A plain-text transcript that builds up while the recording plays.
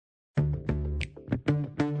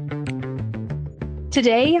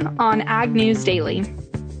Today on Ag News Daily.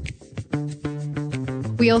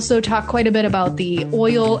 We also talk quite a bit about the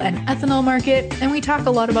oil and ethanol market, and we talk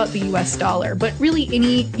a lot about the US dollar, but really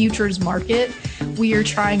any futures market we are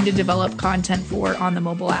trying to develop content for on the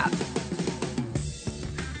mobile app.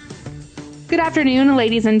 Good afternoon,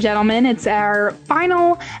 ladies and gentlemen. It's our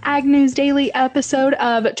final Ag News Daily episode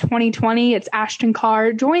of 2020. It's Ashton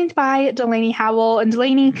Carr, joined by Delaney Howell. And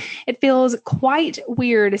Delaney, it feels quite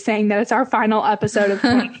weird saying that it's our final episode of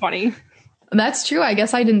 2020. That's true. I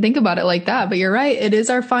guess I didn't think about it like that, but you're right. It is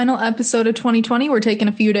our final episode of 2020. We're taking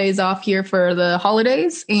a few days off here for the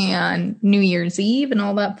holidays and New Year's Eve and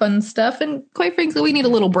all that fun stuff. And quite frankly, we need a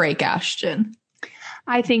little break, Ashton.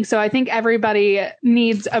 I think so. I think everybody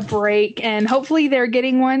needs a break, and hopefully they're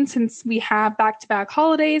getting one since we have back-to-back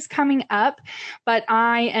holidays coming up. But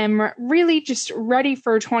I am really just ready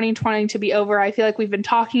for 2020 to be over. I feel like we've been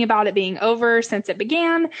talking about it being over since it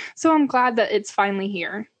began, so I'm glad that it's finally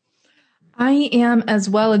here. I am as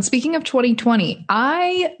well. And speaking of 2020,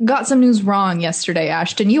 I got some news wrong yesterday,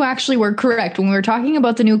 Ashton. You actually were correct when we were talking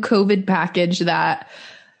about the new COVID package that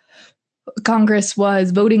Congress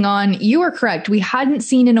was voting on. You were correct. We hadn't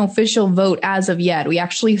seen an official vote as of yet. We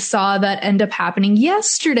actually saw that end up happening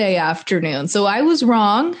yesterday afternoon. So I was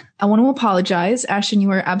wrong. I want to apologize. Ashton, you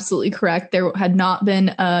were absolutely correct. There had not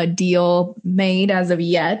been a deal made as of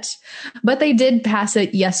yet, but they did pass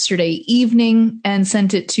it yesterday evening and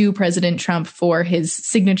sent it to President Trump for his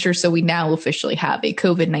signature. So we now officially have a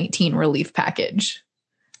COVID-19 relief package.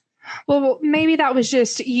 Well, maybe that was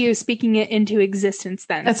just you speaking it into existence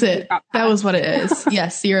then. That's it. That was what it is.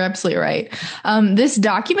 Yes, you're absolutely right. This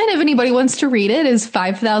document, if anybody wants to read it, is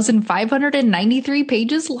 5,593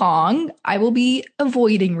 pages long. I will be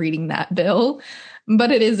avoiding reading that bill, but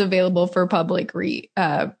it is available for public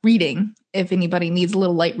reading if anybody needs a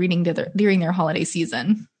little light reading during their holiday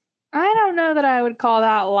season. I don't know that I would call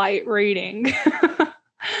that light reading.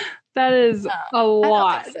 That is a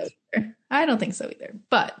lot. I don't think so either.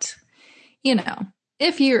 But, you know,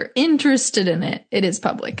 if you're interested in it, it is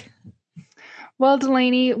public. Well,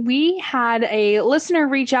 Delaney, we had a listener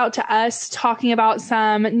reach out to us talking about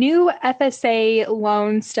some new FSA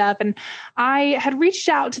loan stuff. And I had reached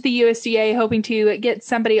out to the USDA hoping to get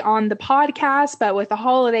somebody on the podcast, but with the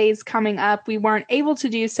holidays coming up, we weren't able to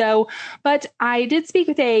do so. But I did speak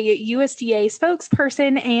with a USDA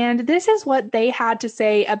spokesperson, and this is what they had to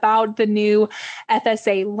say about the new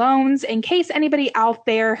FSA loans. In case anybody out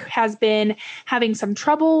there has been having some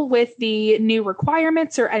trouble with the new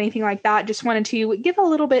requirements or anything like that, just wanted to give a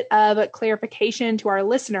little bit of clarification to our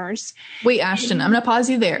listeners. Wait, Ashton, I'm going to pause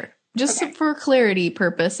you there. Just for clarity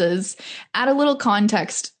purposes, add a little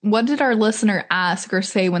context. What did our listener ask or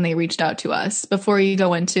say when they reached out to us before you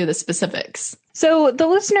go into the specifics? So the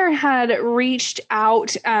listener had reached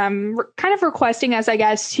out kind of requesting us, I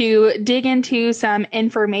guess, to dig into some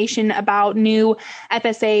information about new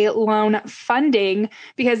FSA loan funding,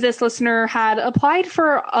 because this listener had applied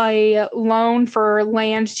for a loan for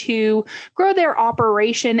land to grow their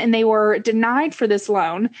operation, and they were denied for this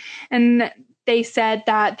loan. And they said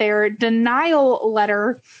that their denial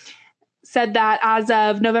letter said that as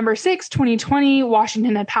of November 6, 2020,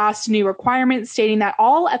 Washington had passed new requirements stating that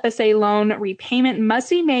all FSA loan repayment must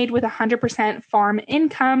be made with 100% farm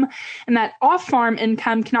income, and that off-farm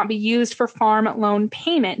income cannot be used for farm loan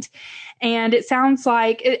payment. And it sounds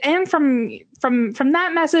like, and from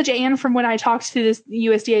that message and from when I talked to this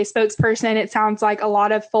USDA spokesperson, it sounds like a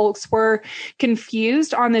lot of folks were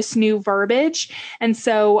confused on this new verbiage. And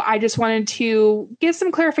so I just wanted to give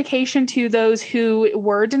some clarification to those who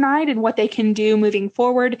were denied and what they can do moving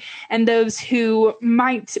forward, and those who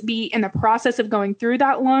might be in the process of going through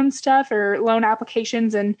that loan stuff or loan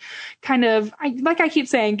applications, and kind of, like I keep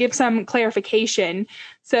saying, give some clarification.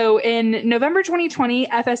 So in November 2020,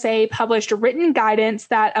 FSA published written guidance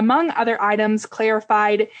that, among other items,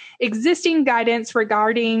 clarified existing guidance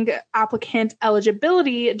regarding applicant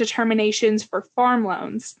eligibility determinations for farm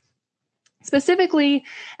loans. Specifically,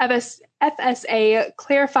 FSA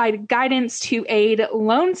clarified guidance to aid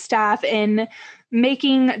loan staff in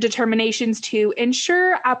making determinations to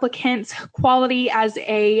ensure applicants' quality as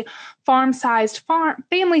a family-sized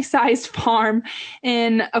farm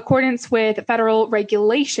in accordance with federal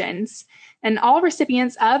regulations. And all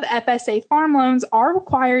recipients of FSA farm loans are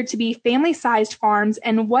required to be family-sized farms,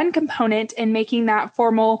 and one component in making that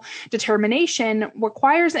formal determination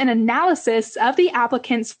requires an analysis of the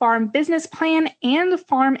applicant's farm business plan and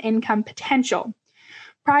farm income potential.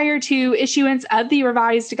 Prior to issuance of the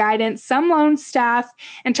revised guidance, some loan staff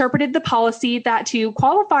interpreted the policy that to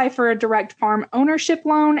qualify for a direct farm ownership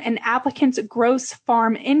loan, an applicant's gross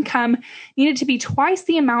farm income needed to be twice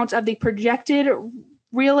the amount of the projected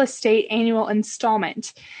real estate annual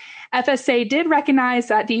installment. FSA did recognize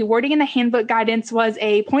that the wording in the handbook guidance was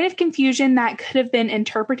a point of confusion that could have been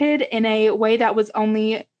interpreted in a way that was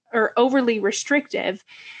overly restrictive.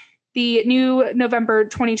 The new November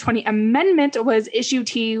 2020 amendment was issued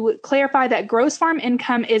to clarify that gross farm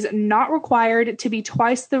income is not required to be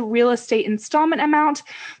twice the real estate installment amount,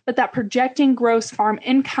 but that projecting gross farm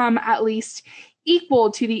income at least equal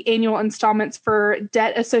to the annual installments for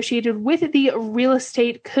debt associated with the real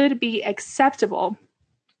estate could be acceptable.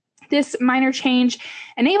 This minor change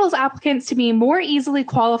enables applicants to be more easily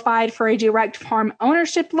qualified for a direct farm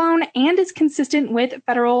ownership loan and is consistent with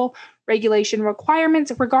federal regulation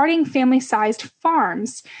requirements regarding family-sized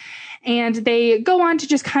farms. And they go on to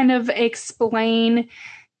just kind of explain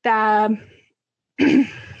that. Let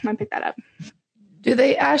me pick that up. Do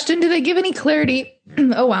they give any clarity?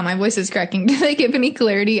 Oh, wow, my voice is cracking. Do they give any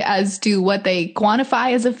clarity as to what they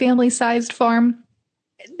quantify as a family-sized farm?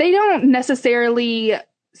 They don't necessarily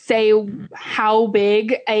say how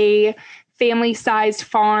big a family-sized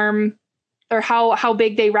farm or how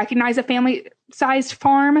big they recognize a family-sized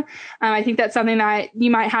farm. I think that's something that you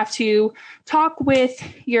might have to talk with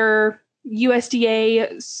your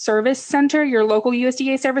USDA service center, your local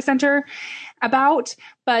USDA service center about,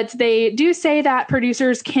 but they do say that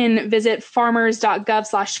producers can visit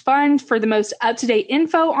farmers.gov/fund for the most up-to-date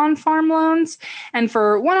info on farm loans. And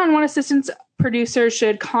for one-on-one assistance, producers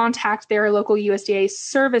should contact their local USDA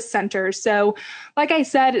service center. So, like I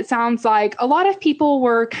said, it sounds like a lot of people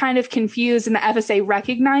were kind of confused and the FSA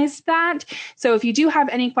recognized that. So if you do have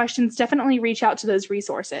any questions, definitely reach out to those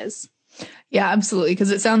resources. Yeah, absolutely.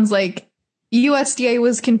 Because it sounds like USDA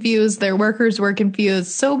was confused, their workers were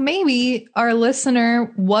confused. So maybe our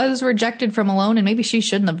listener was rejected from a loan and maybe she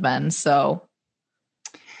shouldn't have been. So,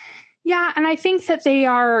 yeah, and I think that they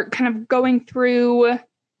are kind of going through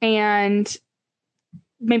and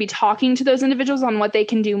maybe talking to those individuals on what they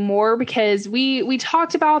can do more, because we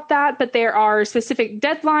talked about that, but there are specific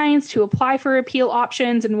deadlines to apply for appeal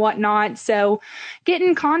options and whatnot. So get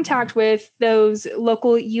in contact with those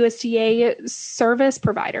local USDA service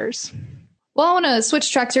providers. Well, I want to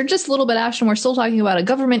switch tracks here just a little bit, Ashton. We're still talking about a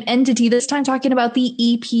government entity, this time talking about the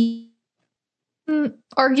EP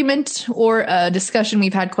argument or a discussion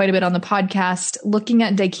we've had quite a bit on the podcast, looking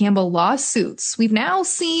at dicamba lawsuits. We've now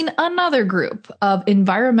seen another group of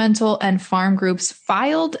environmental and farm groups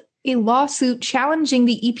filed a lawsuit challenging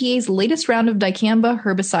the EPA's latest round of dicamba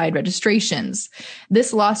herbicide registrations.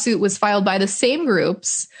 This lawsuit was filed by the same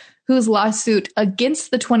groups whose lawsuit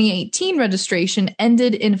against the 2018 registration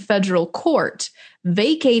ended in federal court,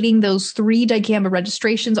 vacating those 3 dicamba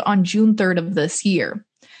registrations on June 3rd of this year.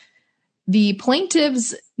 The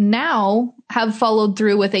plaintiffs now have followed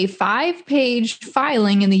through with a 5-page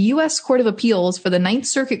filing in the U.S. Court of Appeals for the Ninth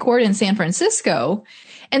Circuit Court in San Francisco.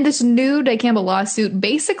 And this new dicamba lawsuit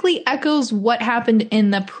basically echoes what happened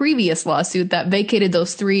in the previous lawsuit that vacated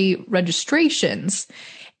those 3 registrations,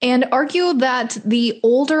 and argue that in the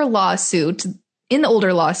older lawsuit,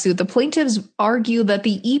 the plaintiffs argue that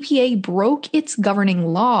the EPA broke its governing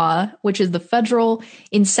law, which is the Federal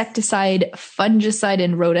Insecticide, Fungicide,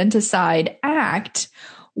 and Rodenticide Act,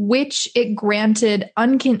 which it granted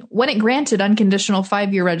when it granted unconditional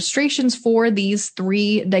 5-year registrations for these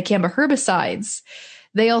 3 dicamba herbicides.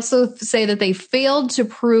 They also say that they failed to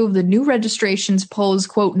prove the new registrations pose,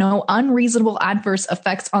 quote, no unreasonable adverse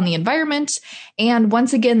effects on the environment. And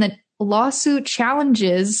once again, the lawsuit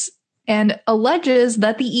challenges and alleges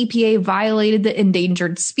that the EPA violated the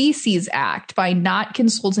Endangered Species Act by not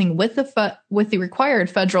consulting with the required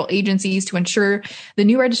federal agencies to ensure the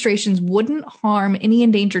new registrations wouldn't harm any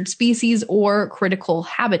endangered species or critical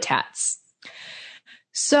habitats.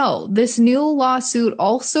 So this new lawsuit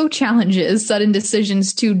also challenges sudden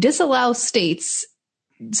decisions to disallow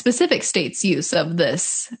specific states' use of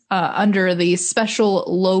this under the special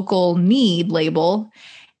local need label.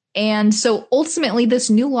 And so ultimately, this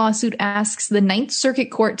new lawsuit asks the Ninth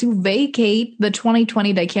Circuit Court to vacate the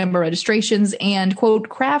 2020 dicamba registrations and, quote,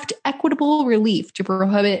 craft equitable relief to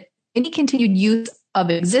prohibit any continued use of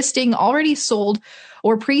existing, already sold,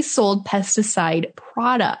 or pre-sold pesticide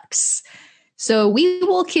products. So we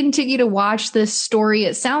will continue to watch this story.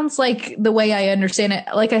 It sounds like, the way I understand it,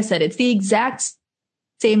 like I said, it's the exact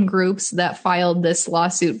same groups that filed this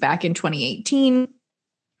lawsuit back in 2018,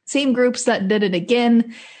 same groups that did it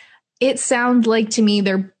again. It sounds like to me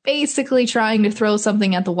they're basically trying to throw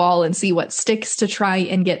something at the wall and see what sticks to try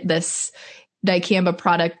and get this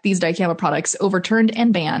these dicamba products overturned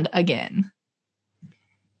and banned again.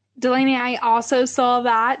 Delaney, I also saw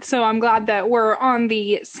that, so I'm glad that we're on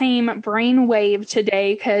the same brainwave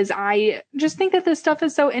today, because I just think that this stuff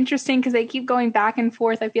is so interesting because they keep going back and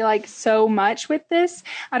forth, I feel like, so much with this.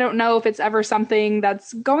 I don't know if it's ever something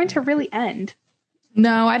that's going to really end.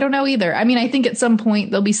 No, I don't know either. I mean, I think at some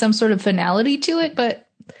point there'll be some sort of finality to it, but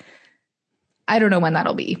I don't know when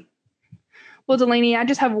that'll be. Well, Delaney, I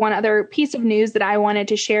just have one other piece of news that I wanted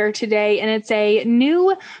to share today, and it's a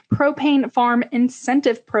new propane farm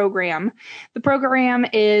incentive program. The program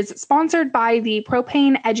is sponsored by the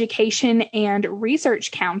Propane Education and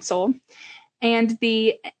Research Council, and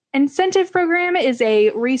the incentive program is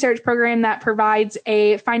a research program that provides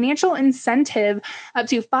a financial incentive up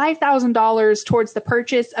to $5,000 towards the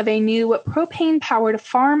purchase of a new propane-powered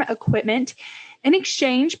farm equipment. In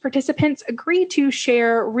exchange, participants agree to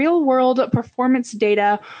share real-world performance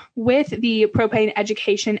data with the Propane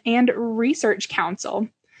Education and Research Council.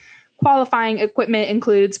 Qualifying equipment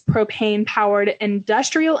includes propane-powered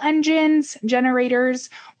industrial engines, generators,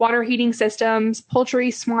 water heating systems, poultry,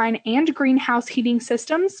 swine, and greenhouse heating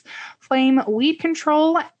systems, flame weed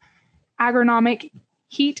control, agronomic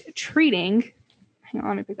heat treating. Hang on,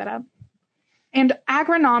 let me pick that up. And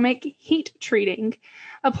agronomic heat treating.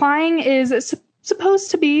 Applying is supposed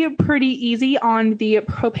to be pretty easy on the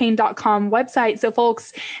propane.com website. So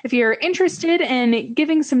folks, if you're interested in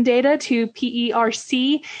giving some data to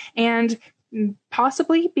PERC and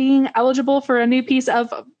possibly being eligible for a new piece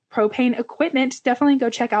of propane equipment, definitely go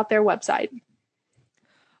check out their website.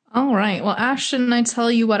 All right. Well, Ashton, I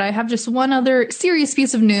tell you what, I have just one other serious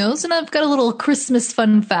piece of news, and I've got a little Christmas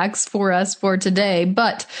fun facts for us for today.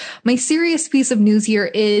 But my serious piece of news here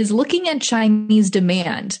is looking at Chinese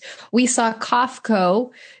demand. We saw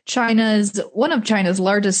COFCO, one of China's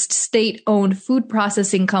largest state-owned food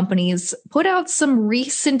processing companies, put out some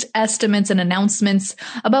recent estimates and announcements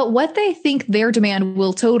about what they think their demand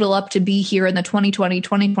will total up to be here in the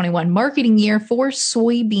 2020-2021 marketing year for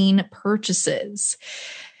soybean purchases.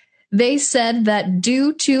 They said that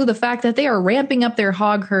due to the fact that they are ramping up their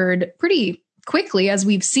hog herd pretty quickly, as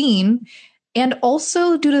we've seen, and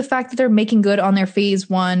also due to the fact that they're making good on their phase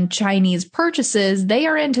one Chinese purchases, they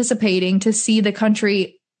are anticipating to see the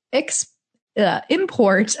country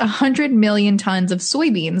import 100 million tons of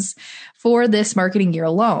soybeans for this marketing year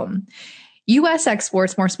alone. U.S.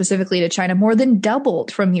 exports, more specifically to China, more than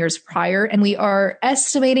doubled from years prior, and we are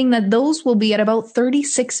estimating that those will be at about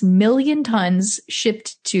 36 million tons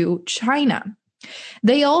shipped to China.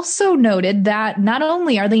 They also noted that not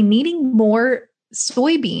only are they needing more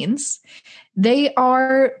soybeans, they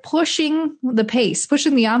are pushing the pace,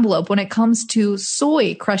 pushing the envelope when it comes to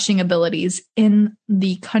soy crushing abilities in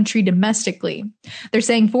the country domestically. They're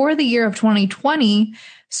saying for the year of 2020,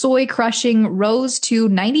 soy crushing rose to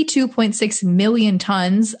 92.6 million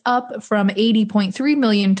tons, up from 80.3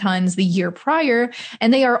 million tons the year prior.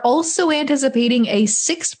 And they are also anticipating a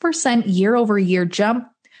 6% year-over-year jump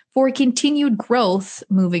for continued growth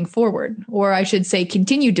moving forward, or I should say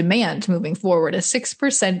continued demand moving forward, a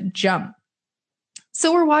 6% jump.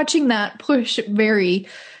 So we're watching that push very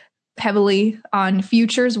heavily on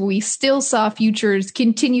futures. We still saw futures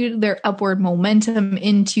continue their upward momentum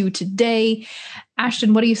into today.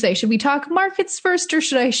 Ashton, what do you say? Should we talk markets first, or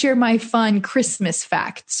should I share my fun Christmas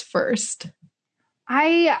facts first?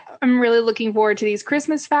 I am really looking forward to these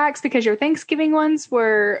Christmas facts because your Thanksgiving ones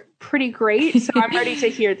were pretty great. So I'm ready to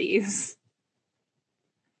hear these.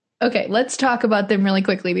 Okay, let's talk about them really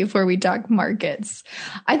quickly before we talk markets.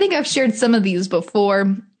 I think I've shared some of these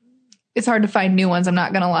before. It's hard to find new ones, I'm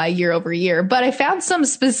not going to lie, year over year. But I found some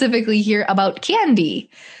specifically here about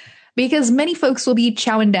candy, because many folks will be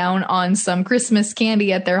chowing down on some Christmas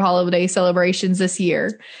candy at their holiday celebrations this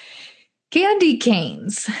year. Candy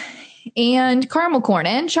canes and caramel corn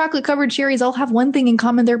and chocolate-covered cherries all have one thing in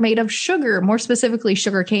common. They're made of sugar, more specifically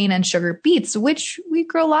sugar cane and sugar beets, which we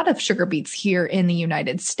grow a lot of sugar beets here in the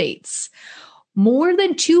United States. More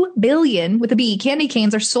than 2 billion, with a B, candy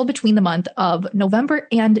canes are sold between the month of November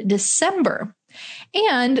and December.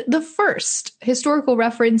 And the first historical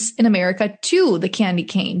reference in America to the candy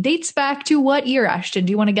cane dates back to what year, Ashton?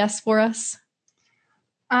 Do you want to guess for us?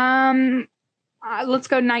 Let's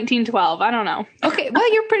go 1912. I don't know. Okay,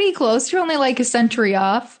 well, you're pretty close. You're only like a century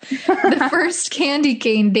off. The first candy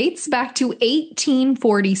cane dates back to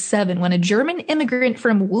 1847 when a German immigrant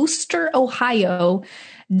from Wooster, Ohio,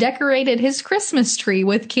 decorated his Christmas tree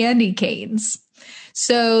with candy canes.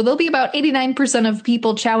 So there'll be about 89% of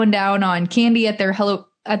people chowing down on candy at their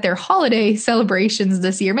holiday celebrations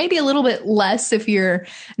this year. Maybe a little bit less if you're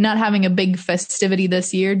not having a big festivity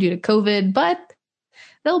this year due to COVID, but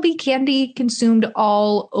there'll be candy consumed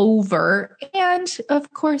all over. And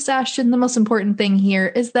of course, Ashton, the most important thing here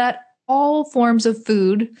is that all forms of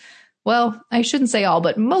food, well, I shouldn't say all,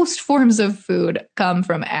 but most forms of food come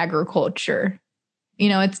from agriculture. You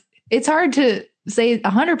know, it's hard to say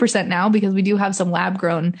 100% now because we do have some lab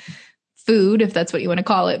grown food, if that's what you want to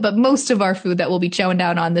call it. But most of our food that we'll be chowing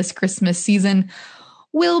down on this Christmas season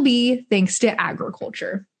will be thanks to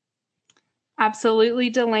agriculture. Absolutely,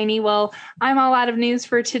 Delaney. Well, I'm all out of news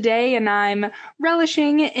for today, and I'm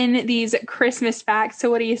relishing in these Christmas facts.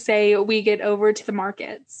 So what do you say we get over to the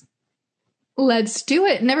markets? Let's do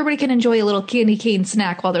it. And everybody can enjoy a little candy cane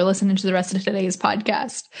snack while they're listening to the rest of today's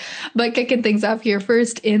podcast. But kicking things off here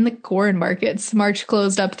first in the corn markets. March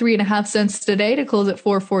closed up 3.5 cents today to close at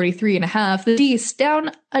 4.43.5. The East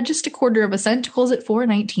down just 1/4 cent to close at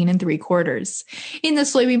 4.19 3/4. In the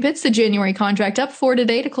soybean pits, the January contract up 4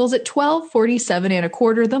 today to close at 12.47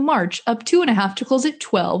 1/4. The March up 2.5 to close at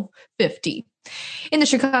 12.50. In the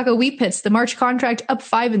Chicago wheat pits, the March contract up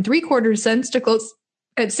 5.75 cents to close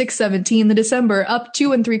at 6.17. The December up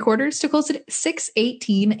 2.75 to close at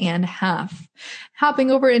 6.18.5.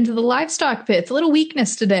 Hopping over into the livestock pits, a little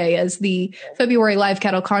weakness today as the February live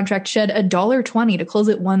cattle contract shed $1.20 to close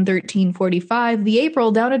at 113.45. The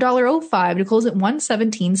April down $1.05 to close at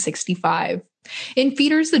 117.65. In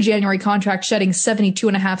feeders, the January contract shedding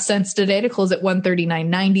 72.5 cents today to close at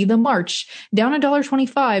 139.90. The March down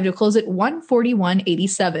 $1.25 to close at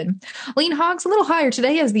 141.87. Lean hogs a little higher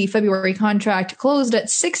today as the February contract closed at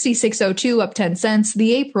 66.02, up 10 cents.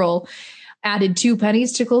 The April added 2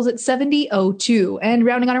 pennies to close at 70.02. And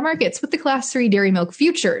rounding on our markets with the Class 3 dairy milk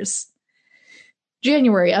futures.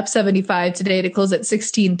 January up 75 today to close at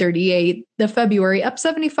 16.38. The February up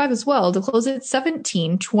 75 as well to close at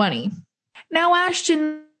 17.20. Now,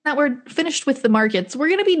 Ashton, that we're finished with the markets, we're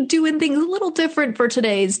going to be doing things a little different for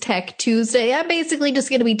today's Tech Tuesday. I'm basically just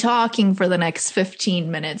going to be talking for the next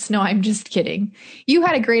 15 minutes. No, I'm just kidding. You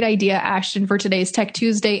had a great idea, Ashton, for today's Tech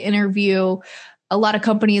Tuesday interview. A lot of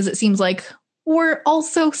companies, it seems like, were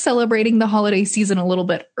also celebrating the holiday season a little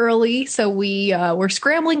bit early. So we were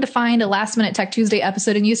scrambling to find a last-minute Tech Tuesday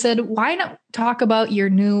episode, and you said, why not talk about your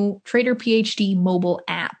new Trader PhD mobile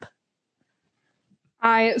app?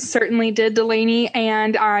 I certainly did, Delaney,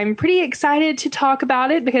 and I'm pretty excited to talk about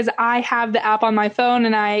it because I have the app on my phone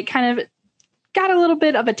and I kind of got a little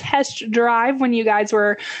bit of a test drive when you guys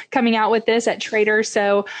were coming out with this at Trader.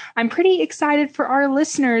 So I'm pretty excited for our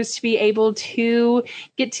listeners to be able to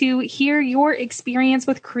get to hear your experience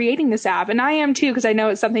with creating this app. And I am too, because I know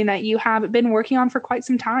it's something that you have been working on for quite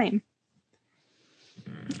some time.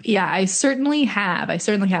 Yeah, I certainly have,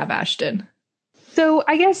 Ashton. So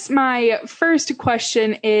I guess my first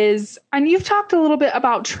question is, and you've talked a little bit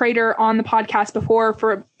about Trader on the podcast before,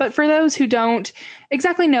 but for those who don't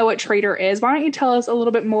exactly know what Trader is, why don't you tell us a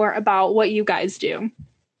little bit more about what you guys do?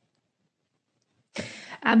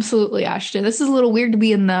 Absolutely, Ashton. This is a little weird to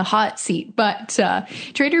be in the hot seat, but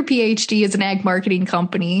Trader PhD is an ag marketing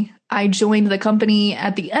company. I joined the company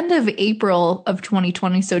at the end of April of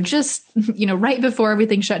 2020. So just, right before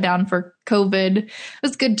everything shut down for COVID. It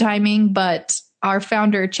was good timing, but our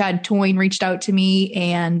founder, Chad Toyne, reached out to me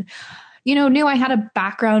and, knew I had a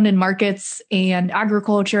background in markets and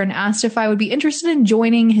agriculture and asked if I would be interested in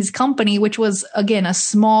joining his company, which was, again, a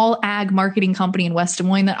small ag marketing company in West Des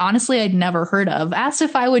Moines that honestly I'd never heard of. Asked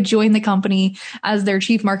if I would join the company as their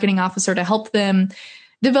chief marketing officer to help them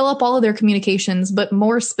develop all of their communications, but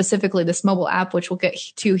more specifically this mobile app, which we'll get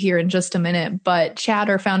to here in just a minute. But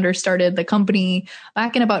Chad, our founder, started the company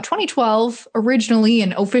back in about 2012 originally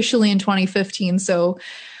and officially in 2015. So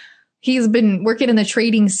he's been working in the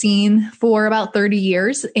trading scene for about 30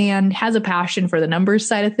 years and has a passion for the numbers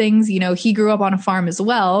side of things. He grew up on a farm as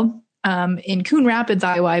well in Coon Rapids,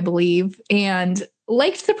 Iowa, I believe, and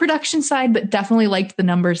liked the production side, but definitely liked the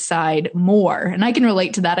numbers side more. And I can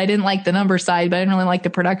relate to that. I didn't like the numbers side, but I didn't really like the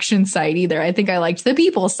production side either. I think I liked the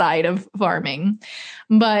people side of farming.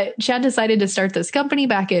 But Chad decided to start this company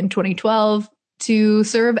back in 2012 to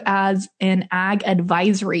serve as an ag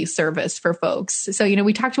advisory service for folks. So,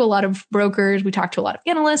 we talk to a lot of brokers. We talk to a lot of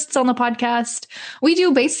analysts on the podcast. We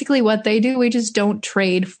do basically what they do. We just don't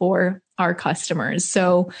trade for our customers.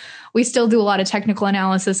 So we still do a lot of technical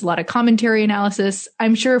analysis, a lot of commentary analysis.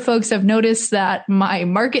 I'm sure folks have noticed that my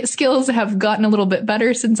market skills have gotten a little bit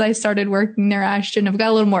better since I started working there, Ashton. I've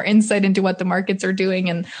got a little more insight into what the markets are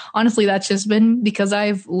doing. And honestly, that's just been because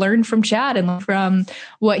I've learned from Chad and from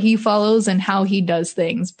what he follows and how he does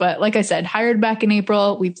things. But like I said, hired back in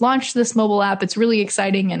April, we've launched this mobile app. It's really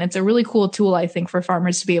exciting and it's a really cool tool, I think, for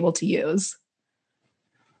farmers to be able to use.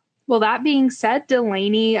 Well, that being said,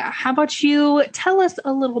 Delaney, how about you tell us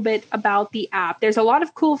a little bit about the app? There's a lot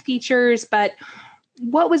of cool features, but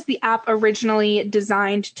what was the app originally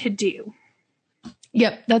designed to do?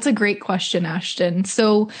 Yep, that's a great question, Ashton.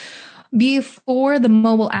 So before the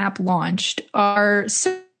mobile app launched, our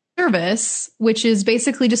service, which is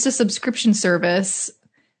basically just a subscription service,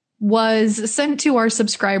 was sent to our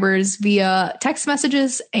subscribers via text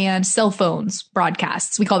messages and cell phones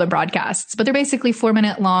broadcasts. We call them broadcasts, but they're basically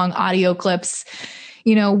 4-minute long audio clips,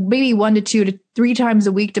 maybe 1 to 2 to 3 times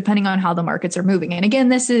a week, depending on how the markets are moving. And again,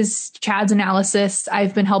 this is Chad's analysis.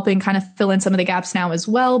 I've been helping kind of fill in some of the gaps now as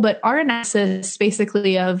well, but our analysis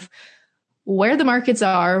basically of where the markets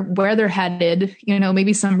are, where they're headed,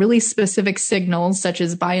 maybe some really specific signals such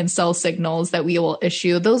as buy and sell signals that we will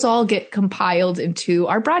issue. Those all get compiled into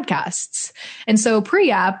our broadcasts. And so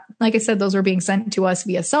pre-app, like I said, those were being sent to us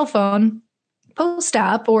via cell phone.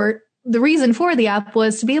 Post-app, or the reason for the app,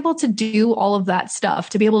 was to be able to do all of that stuff,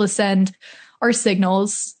 to be able to send our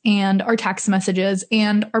signals and our text messages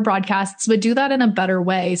and our broadcasts, but do that in a better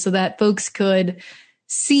way so that folks could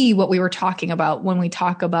see what we were talking about when we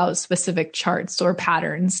talk about specific charts or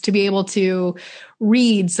patterns, to be able to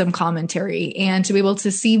read some commentary and to be able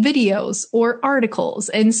to see videos or articles.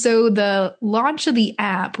 And so the launch of the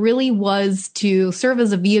app really was to serve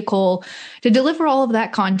as a vehicle to deliver all of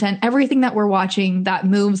that content, everything that we're watching that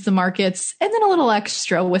moves the markets, and then a little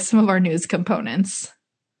extra with some of our news components.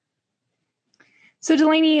 So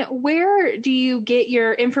Delaney, where do you get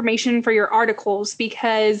your information for your articles?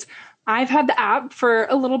 Because I've had the app for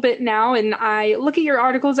a little bit now, and I look at your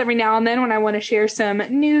articles every now and then when I want to share some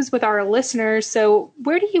news with our listeners. So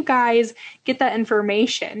where do you guys get that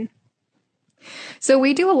information? So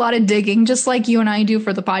we do a lot of digging, just like you and I do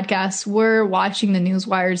for the podcast. We're watching the news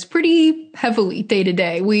wires pretty heavily day to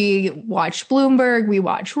day. We watch Bloomberg, we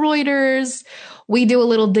watch Reuters, we do a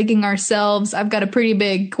little digging ourselves. I've got a pretty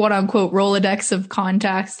big quote unquote Rolodex of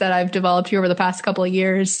contacts that I've developed here over the past couple of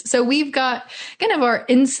years. So we've got kind of our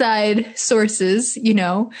inside sources,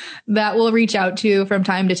 that we'll reach out to from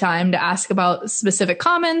time to time to ask about specific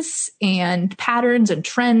comments and patterns and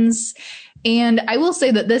trends. And I will say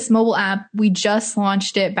that this mobile app, we just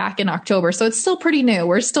launched it back in October. So it's still pretty new.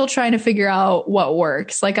 We're still trying to figure out what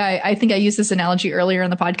works. Like I think I used this analogy earlier in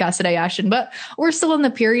the podcast today, Ashton, but we're still in the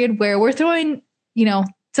period where we're throwing,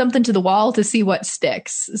 something to the wall to see what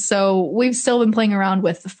sticks. So we've still been playing around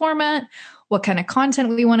with the format, what kind of content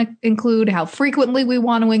we want to include, how frequently we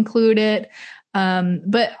want to include it.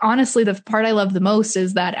 But honestly, the part I love the most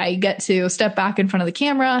is that I get to step back in front of the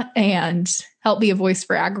camera and help be a voice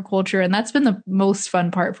for agriculture. And that's been the most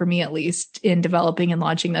fun part for me, at least, in developing and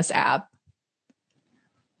launching this app.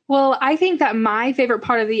 Well, I think that my favorite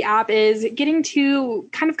part of the app is getting to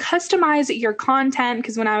kind of customize your content,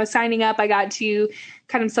 because when I was signing up, I got to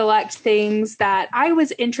kind of select things that I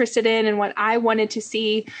was interested in and what I wanted to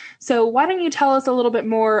see. So why don't you tell us a little bit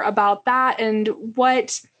more about that and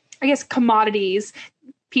what, I guess, commodities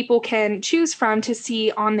people can choose from to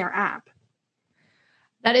see on their app?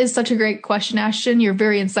 That is such a great question, Ashton. You're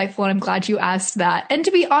very insightful, and I'm glad you asked that. And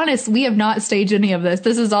to be honest, we have not staged any of this.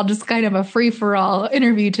 This is all just kind of a free-for-all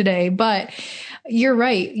interview today. But you're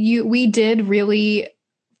right. We did really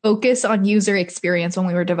focus on user experience when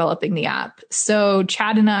we were developing the app. So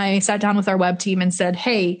Chad and I sat down with our web team and said,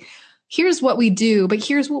 hey, here's what we do, but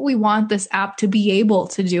here's what we want this app to be able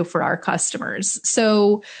to do for our customers.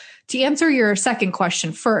 So to answer your second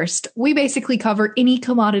question first, we basically cover any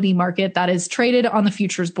commodity market that is traded on the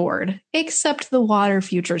futures board, except the water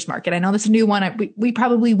futures market. I know that's a new one. We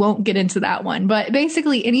probably won't get into that one, but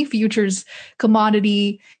basically any futures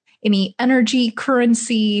commodity, any energy,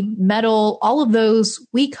 currency, metal, all of those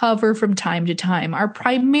we cover from time to time. Our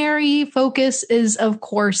primary focus is, of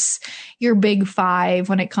course, your big five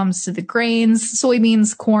when it comes to the grains: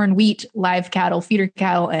 soybeans, corn, wheat, live cattle, feeder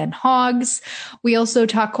cattle, and hogs. We also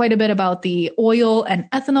talk quite a bit about the oil and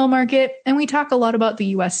ethanol market, and we talk a lot about the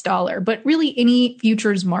US dollar. But really any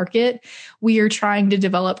futures market we are trying to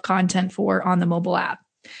develop content for on the mobile app.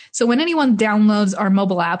 So when anyone downloads our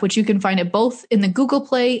mobile app, which you can find it both in the Google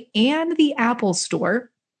Play and the Apple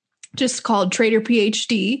Store, just called Trader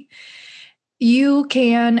PhD, you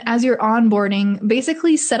can, as you're onboarding,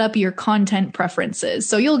 basically set up your content preferences.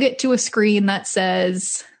 So you'll get to a screen that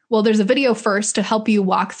says, well, there's a video first to help you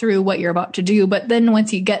walk through what you're about to do. But then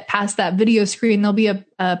once you get past that video screen, there'll be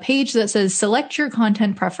a page that says select your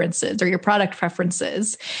content preferences or your product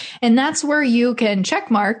preferences. And that's where you can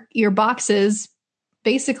check mark your boxes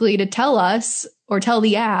basically to tell us or tell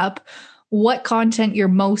the app what content you're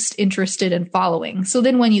most interested in following. So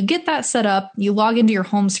then when you get that set up, you log into your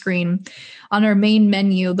home screen. On our main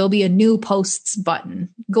menu, there'll be a new posts button.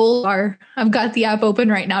 Gold bar. I've got the app open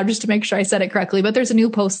right now just to make sure I said it correctly, but there's a new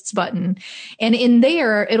posts button. And in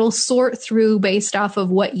there, it'll sort through based off of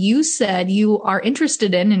what you said you are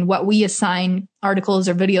interested in and what we assign articles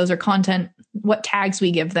or videos or content, what tags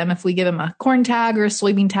we give them. If we give them a corn tag or a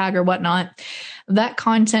soybean tag or whatnot, that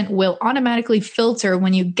content will automatically filter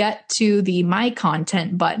when you get to the My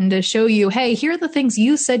Content button to show you, hey, here are the things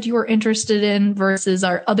you said you were interested in versus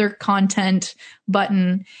our other content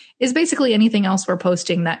button is basically anything else we're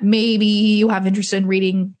posting that maybe you have interest in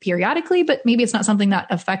reading periodically, but maybe it's not something that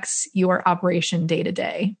affects your operation day to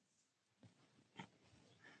day.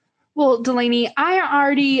 Well, Delaney, I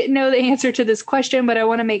already know the answer to this question, but I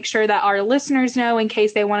want to make sure that our listeners know in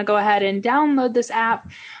case they want to go ahead and download this app.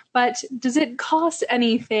 But does it cost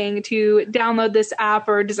anything to download this app,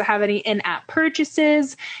 or does it have any in-app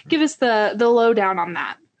purchases? Give us the lowdown on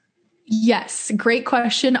that. Yes, great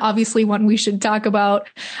question. Obviously, one we should talk about.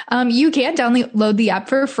 You can download the app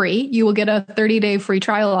for free. You will get a 30-day free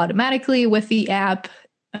trial automatically with the app.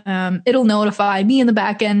 It'll notify me in the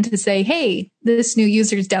back end to say, hey, this new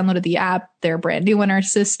user's downloaded the app. They're brand new in our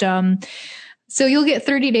system. So you'll get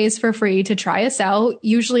 30 days for free to try us out.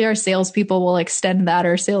 Usually our salespeople will extend that,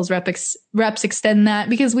 or sales reps extend that,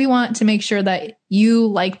 because we want to make sure that you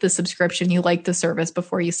like the subscription, you like the service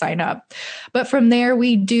before you sign up. But from there,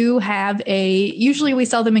 we do have usually we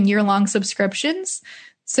sell them in year-long subscriptions.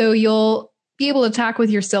 So you'll be able to talk with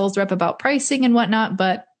your sales rep about pricing and whatnot.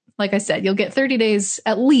 But like I said, you'll get 30 days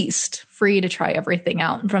at least free to try everything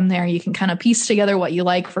out. And from there, you can kind of piece together what you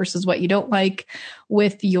like versus what you don't like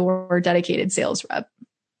with your dedicated sales rep.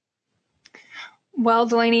 Well,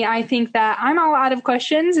 Delaney, I think that I'm all out of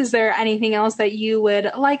questions. Is there anything else that you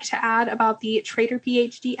would like to add about the Trader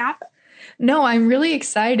PhD app? No, I'm really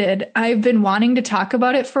excited. I've been wanting to talk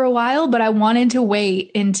about it for a while, but I wanted to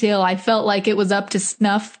wait until I felt like it was up to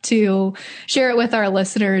snuff to share it with our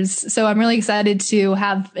listeners. So I'm really excited to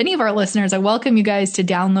have any of our listeners. I welcome you guys to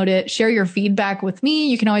download it, share your feedback with me.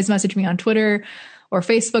 You can always message me on Twitter or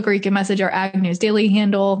Facebook, or you can message our Ag News Daily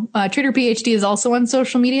handle. Trader PhD is also on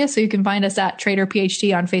social media, so you can find us at Trader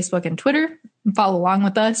PhD on Facebook and Twitter and follow along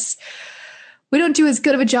with us. We don't do as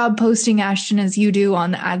good of a job posting, Ashton, as you do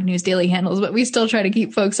on the Ag News Daily handles, but we still try to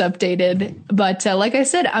keep folks updated. But like I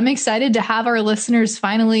said, I'm excited to have our listeners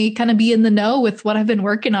finally kind of be in the know with what I've been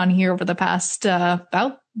working on here over the past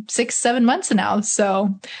about 6-7 months now.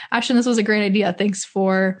 So, Ashton, this was a great idea. Thanks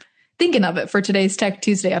for thinking of it for today's Tech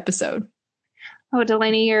Tuesday episode. Oh,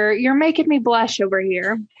 Delaney, you're making me blush over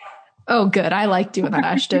here. Oh, good. I like doing that,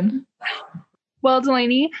 Ashton. Well,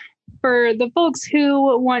 Delaney, for the folks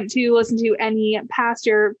who want to listen to any past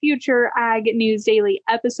or future Ag News Daily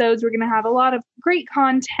episodes, we're going to have a lot of great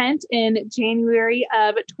content in January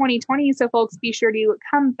of 2020. So folks, be sure to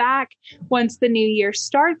come back once the new year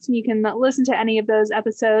starts, and you can listen to any of those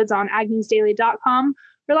episodes on agnewsdaily.com.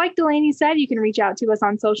 Or like Delaney said, you can reach out to us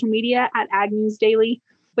on social media at Ag News Daily.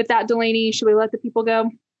 With that, Delaney, should we let the people go?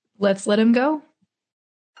 Let's let them go.